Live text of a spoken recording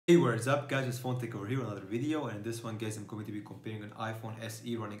Hey, what's up guys, it's Phone Tech over here, another video, and in this one guys I'm going to be comparing an iPhone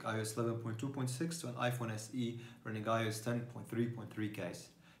SE running iOS 11.2.6 to an iPhone SE running iOS 10.3.3 guys.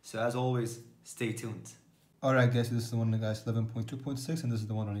 So as always, stay tuned. Alright guys, so this is the one running iOS 11.2.6 and this is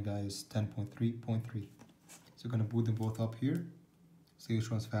the one running iOS 10.3.3. So we're going to boot them both up here, see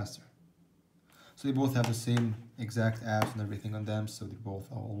which one's faster. So they both have the same exact apps and everything on them, so they're both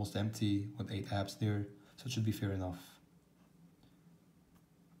almost empty with 8 apps there, so it should be fair enough.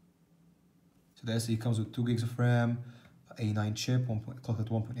 So the SE comes with 2 gigs of RAM, A9 chip, clocked at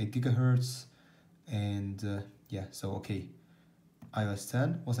 1.8 gigahertz, and yeah, so okay. iOS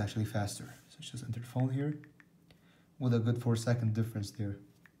 10 was actually faster. So just enter the phone here, with a good 4-second difference there.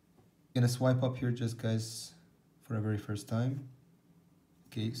 Gonna swipe up here just guys, for the very first time.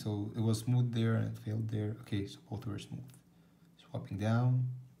 Okay, so it was smooth there and it failed there. Okay, so both were smooth. Swiping down.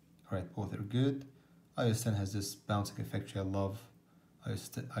 Alright, both are good. iOS 10 has this bouncing effect which I love.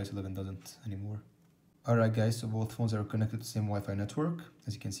 iOS 11 doesn't anymore. Alright guys, so both phones are connected to the same Wi-Fi network,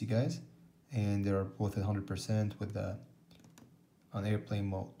 as you can see guys. And they are both at 100% with on airplane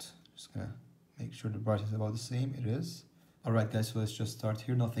mode. Just gonna make sure the bright is about the same. It is. Alright guys, so let's just start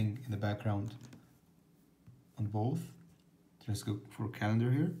here. Nothing in the background on both. Let's go for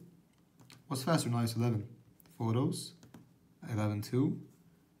calendar here. What's faster on iOS 11? Photos, 11.2.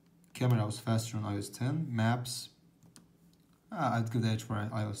 Camera was faster on iOS 10. Maps, I'd give the edge for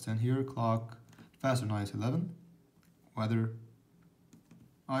iOS 10 here. Clock, faster on iOS 11. Weather,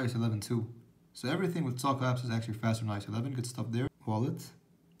 iOS 11 too. So everything with talk apps is actually faster on iOS 11. Good stuff there. Wallet,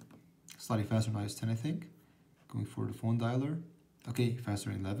 slightly faster on iOS 10 I think. Going for the phone dialer. Okay, faster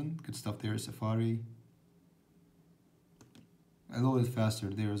on 11. Good stuff there. Safari. A little bit faster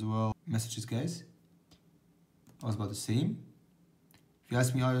there as well. Messages guys, was about the same. If you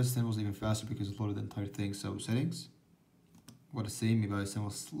ask me, iOS 10 was even faster because it loaded the entire thing. So settings, about the same. Maybe iOS 10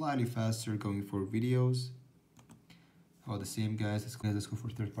 was slightly faster. Going for videos, about the same guys. Let's go for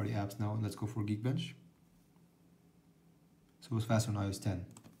third-party apps now, and let's go for Geekbench. So it was faster on iOS 10.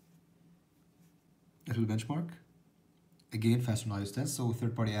 It will benchmark. Again, faster on iOS 10. So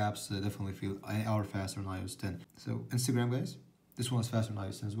third-party apps definitely feel are faster on iOS 10. So Instagram guys, this one was faster on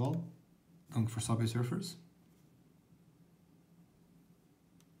iOS 10 as well. Going for Subway Surfers.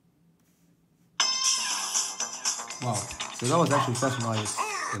 Wow, so that was actually faster on iOS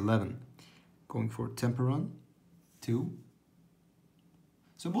 11. Going for Temple Run 2.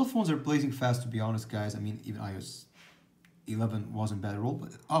 So both phones are blazing fast, to be honest guys. I mean, even iOS 11 wasn't bad at all,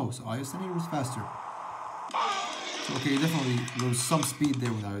 but oh, so iOS 10 was faster. So okay, definitely there was some speed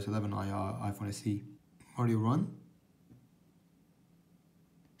there with iOS 11 on iPhone SE. Mario Run.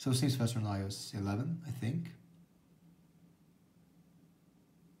 So it seems faster on iOS 11, I think.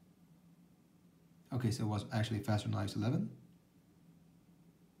 Okay, so it was actually faster on iOS 11.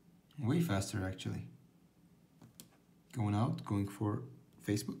 Way faster actually. Going out, going for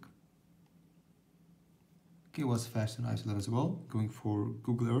Facebook. Okay, it was faster on iOS 11 as well. Going for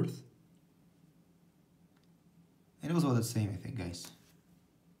Google Earth. And it was all the same, I think, guys.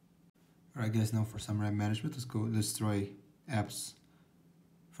 Alright guys, now for some RAM management, let's try apps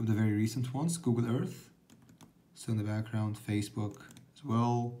from the very recent ones. Google Earth. So in the background, Facebook as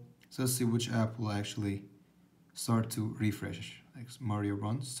well. So let's see which app will actually start to refresh. Like Mario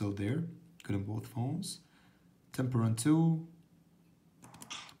Run, still there. Good on both phones. Temple Run 2.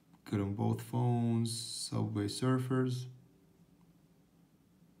 Good on both phones. Subway Surfers.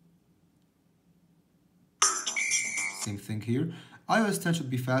 Same thing here. iOS 10 should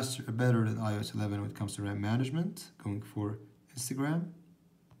be better than iOS 11 when it comes to RAM management. Going for Instagram.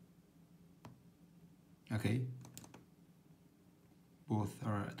 Okay. Both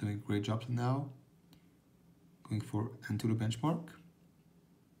are doing great jobs now. Going for Antutu benchmark.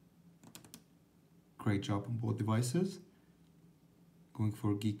 Great job on both devices. Going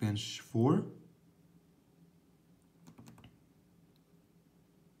for Geekbench 4.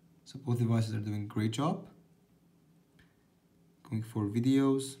 So both devices are doing great job. Going for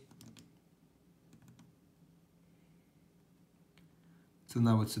videos. So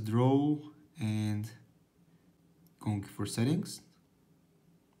now it's a draw and going for settings.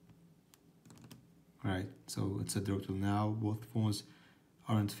 Alright, so it's a draw till now. Both phones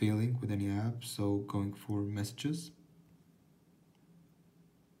aren't failing with any app, so going for messages.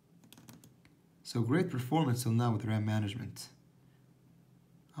 So great performance till now with RAM management.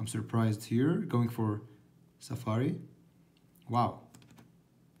 I'm surprised here. Going for Safari. Wow,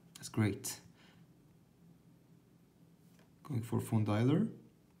 that's great. Going for phone dialer.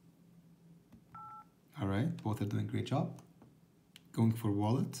 Alright, both are doing great job. Going for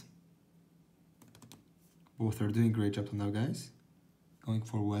wallet. Both are doing great job till now, guys. Going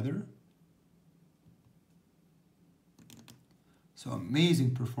for weather. So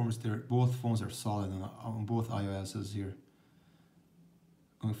amazing performance there. Both phones are solid on both iOSs here.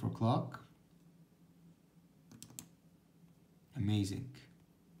 Going for clock. Amazing.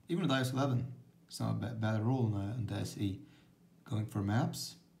 Even with iOS 11, it's not a bad at all on the SE. Going for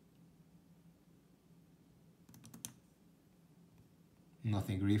maps.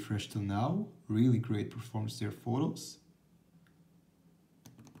 Nothing refreshed till now. Really great performance there. Photos.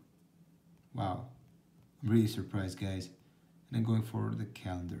 Wow. I'm really surprised, guys. And then going for the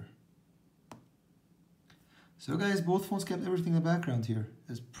calendar. So guys, both phones kept everything in the background here.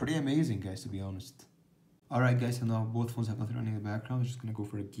 It's pretty amazing, guys, to be honest. Alright guys, so now both phones have nothing running in the background. I'm just gonna go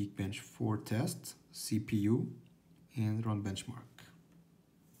for a Geekbench 4 test, CPU, and run benchmark.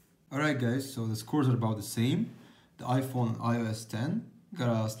 Alright guys, so the scores are about the same. The iPhone iOS 10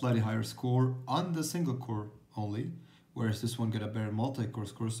 got a slightly higher score on the single core only, whereas this one got a better multi-core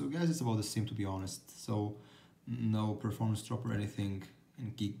score. So guys, it's about the same, to be honest. So no performance drop or anything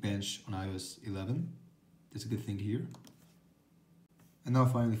in Geekbench on iOS 11. That's a good thing here. And now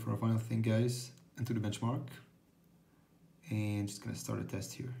finally for our final thing, guys, into the benchmark. And just gonna start a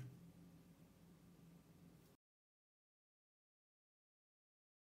test here.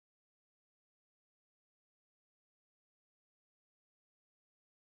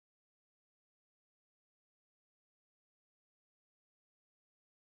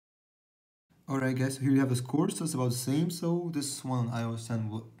 Alright guys, so here you have the score, so it's about the same. So this one on iOS 10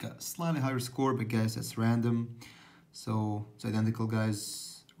 will get a slightly higher score, but guys, that's random. So it's identical,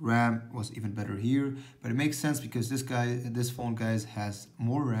 guys. RAM was even better here, but it makes sense because this phone, guys, has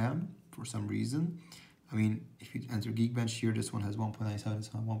more RAM for some reason. I mean, if you enter Geekbench here, this one has 1.97,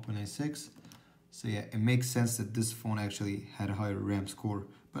 this one 1.96. So yeah, it makes sense that this phone actually had a higher RAM score,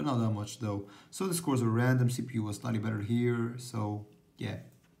 but not that much though. So the scores are random, CPU was slightly better here, so yeah.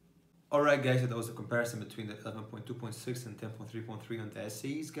 Alright guys, so that was a comparison between the 11.2.6 and 10.3.3 on the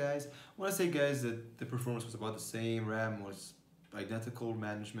SEs, guys. I want to say, guys, that the performance was about the same, RAM was identical,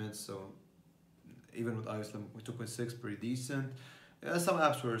 management, so even with iOS 11.2.6, pretty decent. Some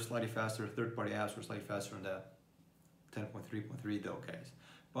apps were slightly faster, third-party apps were slightly faster on the 10.3.3 though, guys.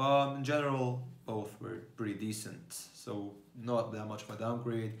 But in general, both were pretty decent, so not that much of a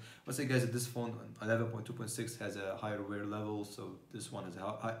downgrade. I'll say, guys, that this phone on 11.2.6 has a higher wear level, so this one has a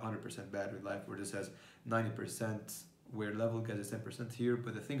 100% battery life, where this has 90% wear level, guys, it's 10% here.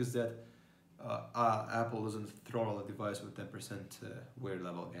 But the thing is that Apple doesn't throttle a device with 10% wear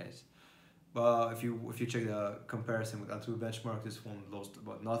level, guys. But if you check the comparison with Antutu benchmark, this phone lost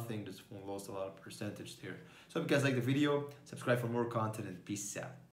about nothing. This phone lost a lot of percentage there. So if you guys like the video, subscribe for more content, and peace out.